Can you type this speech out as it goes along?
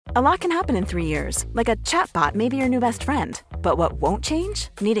A lot can happen in 3 years, like a chatbot may be your new best friend. But what won't change?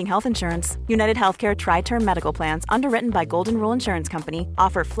 Needing health insurance. United Healthcare Tri-Term Medical Plans, underwritten by Golden Rule Insurance Company,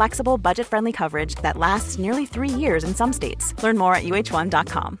 offer flexible, budget-friendly coverage that lasts nearly 3 years in some states. Learn more at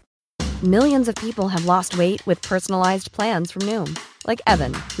uh1.com. Millions of people have lost weight with personalized plans from Noom. Like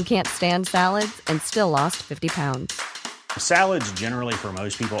Evan, who can't stand salads and still lost 50 pounds. Salads generally for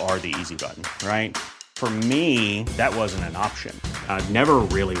most people are the easy button, right? For me, that wasn't an option. I never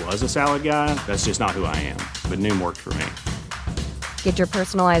really was a salad guy. That's just not who I am. But Noom worked for me. Get your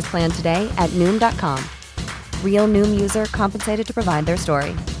personalized plan today at Noom.com. Real Noom user compensated to provide their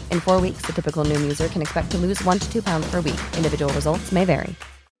story. In 4 weeks, the typical Noom user can expect to lose 1 to 2 pounds per week. Individual results may vary.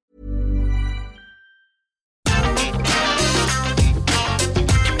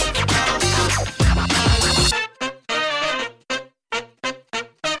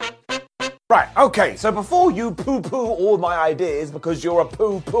 Right, okay, so before you poo-poo all my ideas because you're a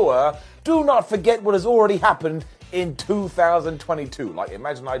poo-pooer, do not forget what has already happened in 2022. Like,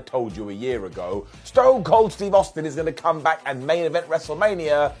 imagine I told you a year ago, Stone Cold Steve Austin is going to come back and main event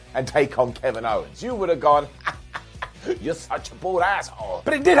WrestleMania and take on Kevin Owens. You would have gone, you're such a bold asshole.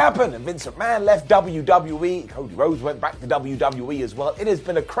 But it did happen, and Vince McMahon left WWE, Cody Rhodes went back to WWE as well. It has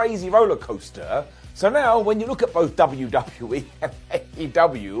been a crazy roller coaster. So now, when you look at both WWE and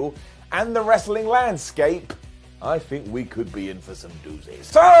AEW, and the wrestling landscape, I think we could be in for some doozies.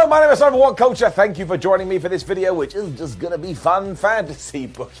 So, my name is Simon What Culture. Thank you for joining me for this video, which is just going to be fun fantasy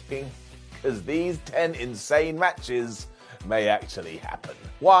booking, because these 10 insane matches may actually happen.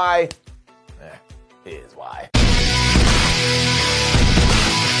 Why? Here's why.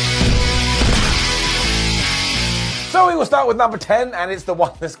 So we will start with number 10, and it's the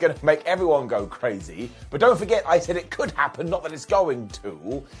one that's going to make everyone go crazy. But don't forget, I said it could happen, not that it's going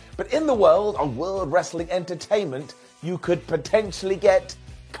to. But in the world of World Wrestling Entertainment, you could potentially get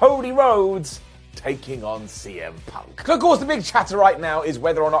Cody Rhodes taking on CM Punk. So of course the big chatter right now is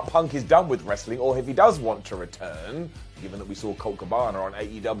whether or not Punk is done with wrestling, or if he does want to return. Given that we saw Colt Cabana on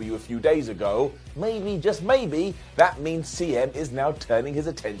AEW a few days ago, maybe, just maybe, that means CM is now turning his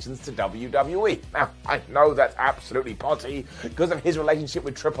attentions to WWE. Now, I know that's absolutely potty because of his relationship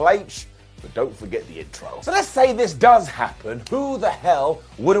with Triple H, but don't forget the intro. So let's say this does happen. Who the hell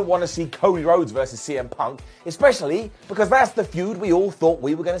wouldn't want to see Cody Rhodes versus CM Punk? Especially because that's the feud we all thought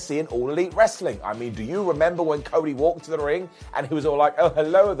we were going to see in All Elite Wrestling. I mean, do you remember when Cody walked to the ring and he was all like, oh,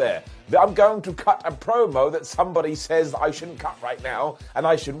 hello there. I'm going to cut a promo that somebody says I shouldn't cut right now and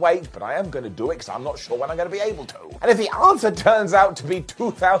I should wait, but I am going to do it because I'm not sure when I'm going to be able to. And if the answer turns out to be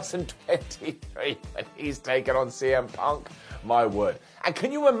 2023 when he's taken on CM Punk, my word. And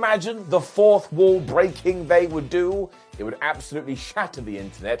can you imagine the fourth wall breaking they would do? It would absolutely shatter the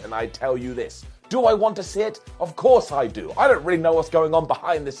internet, and I tell you this. Do I want to see it? Of course I do. I don't really know what's going on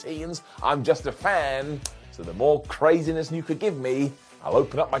behind the scenes. I'm just a fan. So the more craziness you could give me, I'll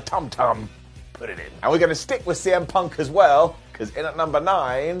open up my tum-tum, put it in. And we're going to stick with CM Punk as well, because in at number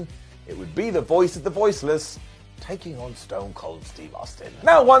 9, it would be the voice of the voiceless, taking on Stone Cold Steve Austin.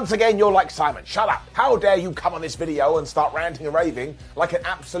 Now, once again, you're like, Simon, shut up. How dare you come on this video and start ranting and raving like an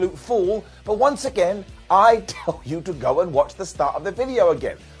absolute fool? But once again, I tell you to go and watch the start of the video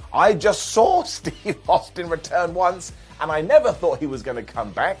again. I just saw Steve Austin return once, and I never thought he was going to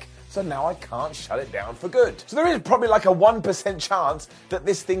come back. So now I can't shut it down for good. So there is probably like a 1% chance that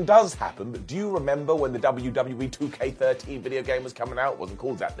this thing does happen. But do you remember when the WWE 2K13 video game was coming out? It wasn't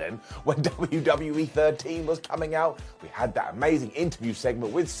called that then. When WWE 13 was coming out, we had that amazing interview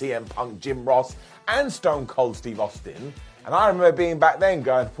segment with CM Punk, Jim Ross, and Stone Cold Steve Austin. And I remember being back then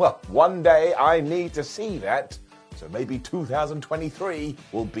going, well, one day I need to see that. So maybe 2023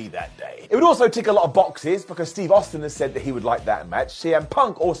 will be that day. It would also tick a lot of boxes because Steve Austin has said that he would like that match. CM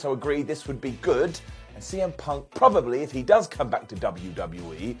Punk also agreed this would be good. And CM Punk probably, if he does come back to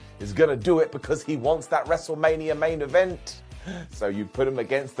WWE, is going to do it because he wants that WrestleMania main event. So you put him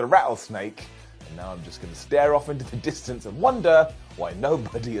against the Rattlesnake. And now I'm just going to stare off into the distance and wonder why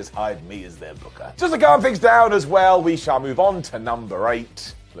nobody has hired me as their booker. Just to calm things down as well, we shall move on to number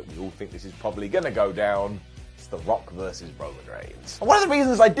 8. Look, we all think this is probably going to go down. The Rock versus Roman Reigns. And one of the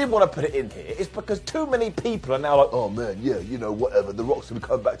reasons I did want to put it in here is because too many people are now like, oh man, yeah, you know, whatever, The Rock's going to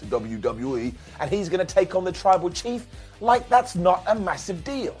come back to WWE and he's going to take on the Tribal Chief. Like, that's not a massive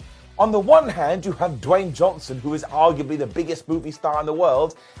deal. On the one hand, you have Dwayne Johnson, who is arguably the biggest movie star in the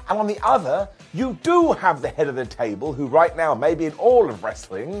world, and on the other, you do have the head of the table, who right now, maybe in all of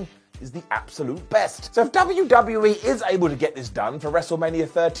wrestling, is the absolute best. So if WWE is able to get this done for WrestleMania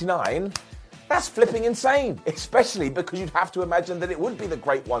 39, that's flipping insane, especially because you'd have to imagine that it would be the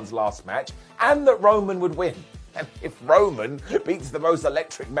Great One's last match and that Roman would win. And if Roman beats the most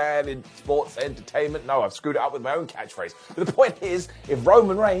electric man in sports entertainment, no, I've screwed it up with my own catchphrase. But the point is, if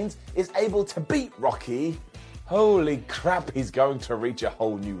Roman Reigns is able to beat Rocky, holy crap, he's going to reach a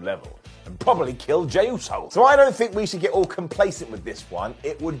whole new level. And probably kill Jey Uso. So I don't think we should get all complacent with this one.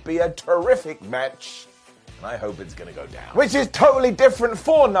 It would be a terrific match, and I hope it's going to go down. Which is totally different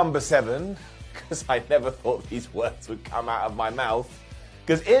for number 7, because I never thought these words would come out of my mouth.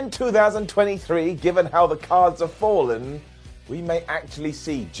 Because in 2023, given how the cards have fallen, we may actually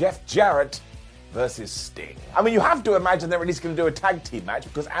see Jeff Jarrett versus Sting. I mean, you have to imagine they're at least going to do a tag team match,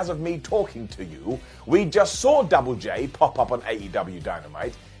 because as of me talking to you, we just saw Double J pop up on AEW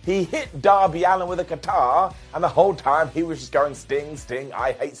Dynamite. He hit Darby Allin with a guitar, and the whole time he was just going, Sting, Sting,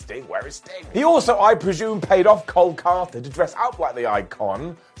 I hate Sting, where is Sting? He also, I presume, paid off Cole Carter to dress up like the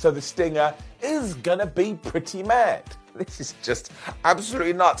Icon, so the Stinger is gonna be pretty mad. This is just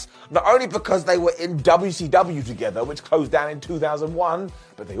absolutely nuts. Not only because they were in WCW together, which closed down in 2001,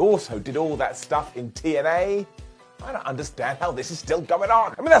 but they also did all that stuff in TNA. I don't understand how this is still going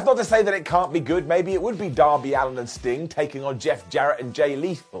on. I mean, that's not to say that it can't be good. Maybe it would be Darby Allin and Sting taking on Jeff Jarrett and Jay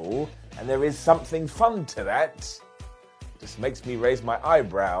Lethal, and there is something fun to that. It just makes me raise my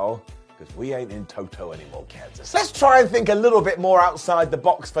eyebrow, because we ain't in Toto anymore, Kansas. Let's try and think a little bit more outside the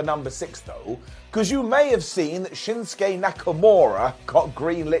box for number 6, though, because you may have seen that Shinsuke Nakamura got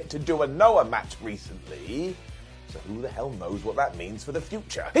greenlit to do a Noah match recently. So who the hell knows what that means for the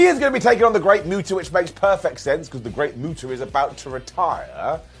future? He is going to be taking on the Great Muta, which makes perfect sense because the Great Muta is about to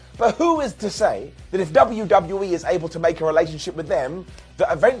retire. But who is to say that if WWE is able to make a relationship with them,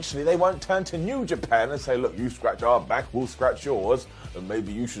 that eventually they won't turn to New Japan and say, look, you scratch our back, we'll scratch yours, and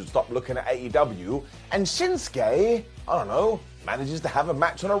maybe you should stop looking at AEW. And Shinsuke, I don't know, manages to have a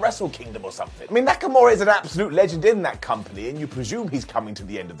match on a Wrestle Kingdom or something. I mean, Nakamura is an absolute legend in that company, and you presume he's coming to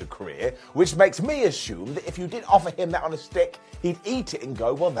the end of the career, which makes me assume that if you did offer him that on a stick, he'd eat it and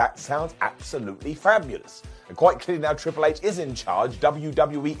go, well, that sounds absolutely fabulous. And quite clearly now Triple H is in charge,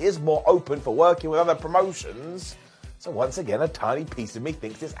 WWE is more open for working with other promotions, so once again, a tiny piece of me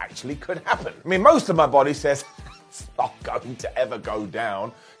thinks this actually could happen. I mean, most of my body says it's not going to ever go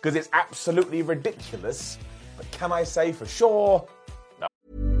down, because it's absolutely ridiculous. But can I say for sure? No.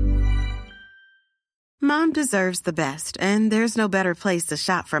 Mom deserves the best, and there's no better place to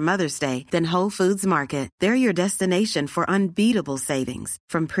shop for Mother's Day than Whole Foods Market. They're your destination for unbeatable savings,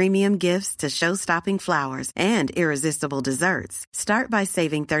 from premium gifts to show-stopping flowers and irresistible desserts. Start by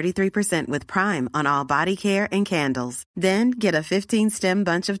saving 33% with Prime on all body care and candles. Then get a 15-stem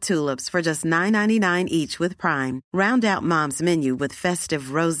bunch of tulips for just $9.99 each with Prime. Round out Mom's menu with festive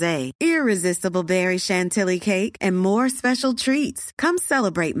rosé, irresistible berry chantilly cake, and more special treats. Come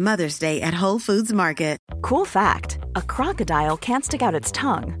celebrate Mother's Day at Whole Foods Market. Cool fact, a crocodile can't stick out its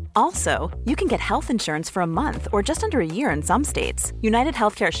tongue. Also, you can get health insurance for a month or just under a year in some states. United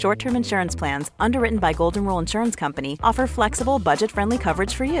Healthcare short-term insurance plans, underwritten by Golden Rule Insurance Company, offer flexible, budget-friendly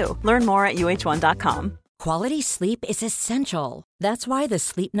coverage for you. Learn more at uh1.com. Quality sleep is essential. That's why the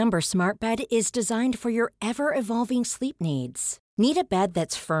Sleep Number Smart Bed is designed for your ever-evolving sleep needs. Need a bed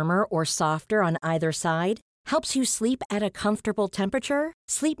that's firmer or softer on either side? Helps you sleep at a comfortable temperature?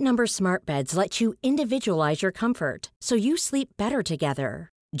 Sleep Number Smart Beds let you individualize your comfort, so you sleep better together.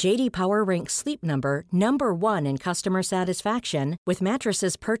 J.D. Power ranks Sleep Number number 1 in customer satisfaction with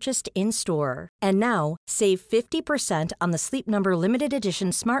mattresses purchased in-store. And now, save 50% on the Sleep Number Limited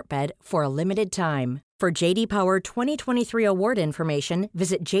Edition Smart Bed for a limited time. For J.D. Power 2023 award information,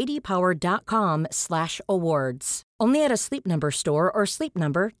 visit jdpower.com/awards. Only at a Sleep Number store or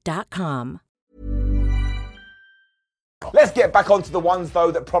sleepnumber.com. Let's get back onto the ones,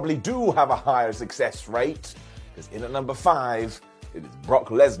 though, that probably do have a higher success rate. Because in at number 5, it is Brock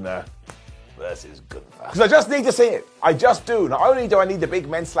Lesnar versus Gunther. Because I just need to see it. I just do. Not only do I need the big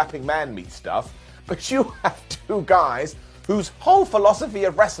men slapping man meat stuff, but you have two guys whose whole philosophy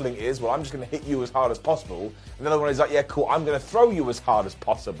of wrestling is, well, I'm just going to hit you as hard as possible. And the other one is like, yeah, cool, I'm going to throw you as hard as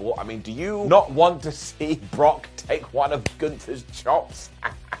possible. I mean, do you not want to see Brock take one of Gunther's chops?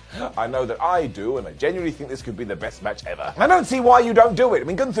 I know that I do, and I genuinely think this could be the best match ever. I don't see why you don't do it. I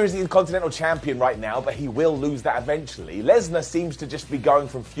mean, Gunther is the Intercontinental Champion right now, but he will lose that eventually. Lesnar seems to just be going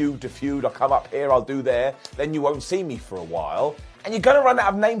from feud to feud. I'll come up here, I'll do there, then you won't see me for a while. And you're going to run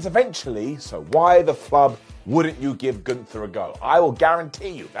out of names eventually, so why the flub wouldn't you give Gunther a go? I will guarantee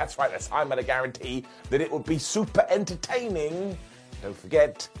you, that's right, I'm going to guarantee that it would be super entertaining. Don't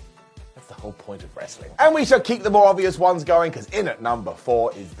forget, that's the whole point of wrestling. And we shall keep the more obvious ones going, because in at number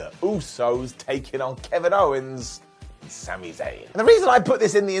 4 is the Usos taking on Kevin Owens and Sami Zayn. And the reason I put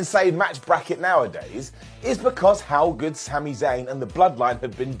this in the insane match bracket nowadays is because how good Sami Zayn and the Bloodline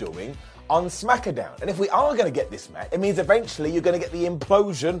have been doing on SmackDown. And if we are going to get this match, it means eventually you're going to get the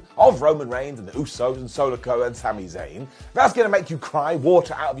implosion of Roman Reigns and the Usos and Solo Sikoa and Sami Zayn. That's going to make you cry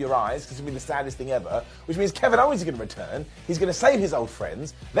water out of your eyes because it's going to be the saddest thing ever, which means Kevin Owens is going to return. He's going to save his old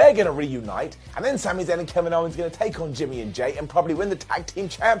friends. They're going to reunite. And then Sami Zayn and Kevin Owens are going to take on Jimmy and Jay and probably win the tag team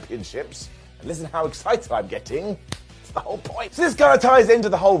championships. And listen how excited I'm getting. It's the whole point. So this kind of ties into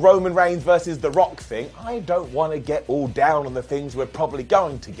the whole Roman Reigns versus The Rock thing. I don't want to get all down on the things we're probably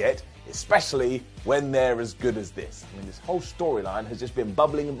going to get, especially when they're as good as this. I mean, this whole storyline has just been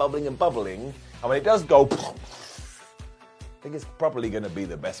bubbling and bubbling and bubbling. And when it does go, I think it's probably going to be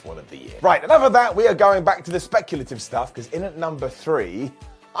the best one of the year. Right, enough of that. We are going back to the speculative stuff, because in at number 3,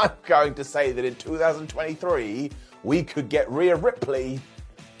 I'm going to say that in 2023, we could get Rhea Ripley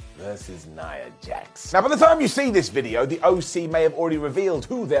versus Nia Jax. Now, by the time you see this video, the OC may have already revealed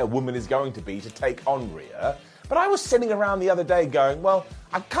who their woman is going to be to take on Rhea. But I was sitting around the other day going, well,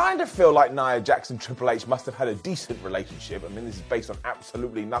 I kind of feel like Nia Jax and Triple H must have had a decent relationship. I mean, this is based on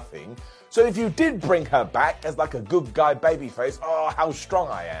absolutely nothing. So if you did bring her back as like a good guy babyface, oh, how strong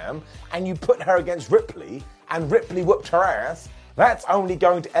I am, and you put her against Ripley, and Ripley whooped her ass, that's only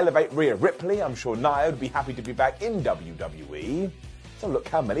going to elevate Rhea Ripley. I'm sure Nia would be happy to be back in WWE. So look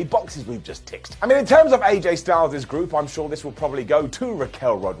how many boxes we've just ticked. I mean, in terms of AJ Styles' group, I'm sure this will probably go to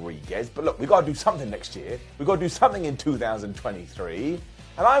Raquel Rodriguez. But look, we've got to do something next year. We've got to do something in 2023.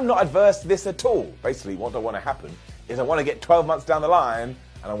 And I'm not adverse to this at all. Basically, what I want to happen is I want to get 12 months down the line,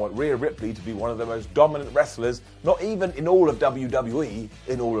 and I want Rhea Ripley to be one of the most dominant wrestlers, not even in all of WWE,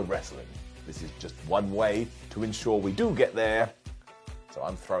 in all of wrestling. This is just one way to ensure we do get there. So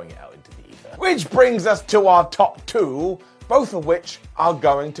I'm throwing it out into the ether. Which brings us to our top 2, both of which are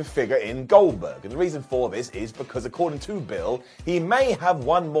going to figure in Goldberg. And the reason for this is because, according to Bill, he may have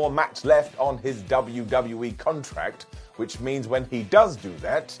one more match left on his WWE contract, which means when he does do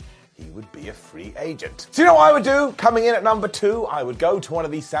that, he would be a free agent. So you know what I would do? Coming in at number 2, I would go to one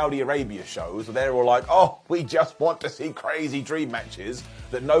of these Saudi Arabia shows where they're all like, oh, we just want to see crazy dream matches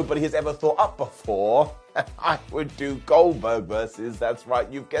that nobody has ever thought up before. I would do Goldberg versus, that's right,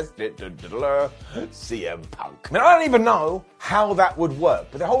 you've guessed it, CM Punk. I mean, I don't even know how that would work,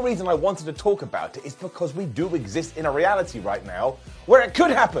 but the whole reason I wanted to talk about it is because we do exist in a reality right now where it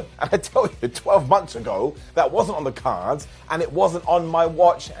could happen. And I tell you, 12 months ago, that wasn't on the cards, and it wasn't on my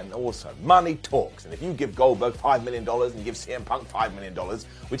watch, and also money talks. And if you give Goldberg $5 million and you give CM Punk $5 million,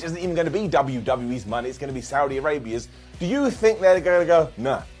 which isn't even going to be WWE's money, it's going to be Saudi Arabia's, do you think they're going to go,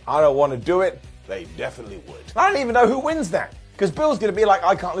 nah, I don't want to do it? They definitely would. I don't even know who wins that. Because Bill's going to be like,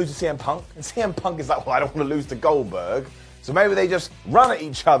 I can't lose to CM Punk. And CM Punk is like, well, I don't want to lose to Goldberg. So maybe they just run at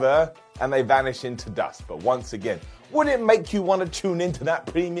each other and they vanish into dust. But once again, would it make you want to tune into that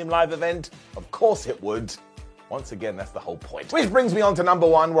premium live event? Of course it would. Once again, that's the whole point. Which brings me on to number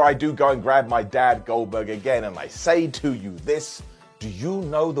 1, where I do go and grab my dad Goldberg again. And I say to you this, do you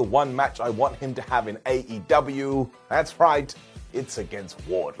know the one match I want him to have in AEW? That's right. It's against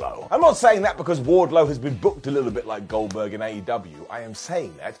Wardlow. I'm not saying that because Wardlow has been booked a little bit like Goldberg in AEW. I am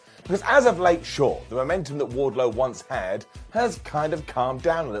saying that because as of late, sure, the momentum that Wardlow once had has kind of calmed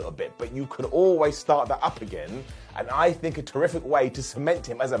down a little bit, but you could always start that up again. And I think a terrific way to cement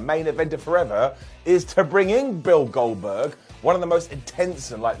him as a main eventer forever is to bring in Bill Goldberg, one of the most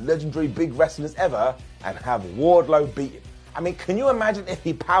intense and legendary big wrestlers ever, and have Wardlow beat him. I mean, can you imagine if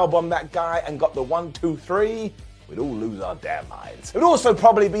he powerbombed that guy and got the 1, 2, 3? We'd all lose our damn minds. It would also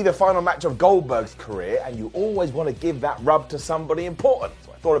probably be the final match of Goldberg's career, and you always want to give that rub to somebody important.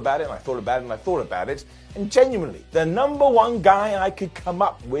 So I thought about it, and I thought about it, and I thought about it, and genuinely, the number 1 guy I could come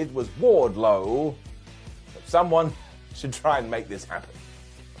up with was Wardlow. But someone should try and make this happen.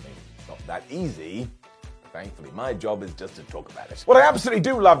 I mean, it's not that easy. Thankfully, my job is just to talk about it. What I absolutely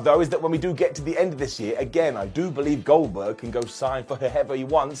do love, though, is that when we do get to the end of this year, again, I do believe Goldberg can go sign for whoever he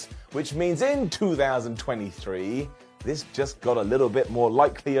wants, which means in 2023, this just got a little bit more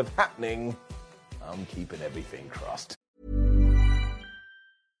likely of happening. I'm keeping everything crossed.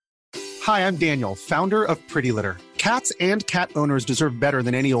 Hi, I'm Daniel, founder of Pretty Litter. Cats and cat owners deserve better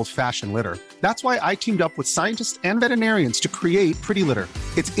than any old-fashioned litter. That's why I teamed up with scientists and veterinarians to create Pretty Litter.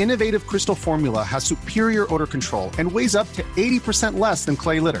 Its innovative crystal formula has superior odor control and weighs up to 80% less than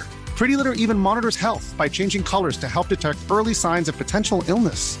clay litter. Pretty Litter even monitors health by changing colors to help detect early signs of potential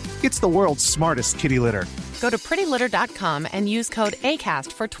illness. It's the world's smartest kitty litter. Go to prettylitter.com and use code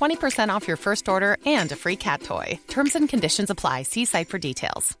ACAST for 20% off your first order and a free cat toy. Terms and conditions apply. See site for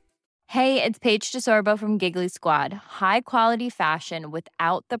details. Hey, it's Paige DeSorbo from Giggly Squad. High quality fashion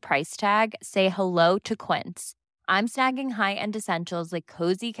without the price tag. Say hello to Quince. I'm snagging high-end essentials like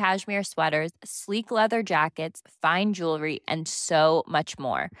cozy cashmere sweaters, sleek leather jackets, fine jewelry, and so much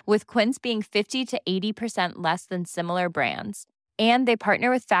more. With Quince being 50 to 80% less than similar brands. And they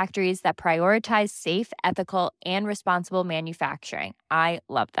partner with factories that prioritize safe, ethical, and responsible manufacturing. I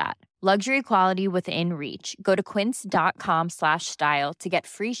love that. Luxury quality within reach. Go to quince.com/style to get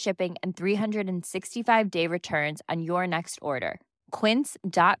free shipping and 365-day returns on your next order.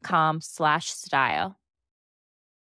 Quince.com/style.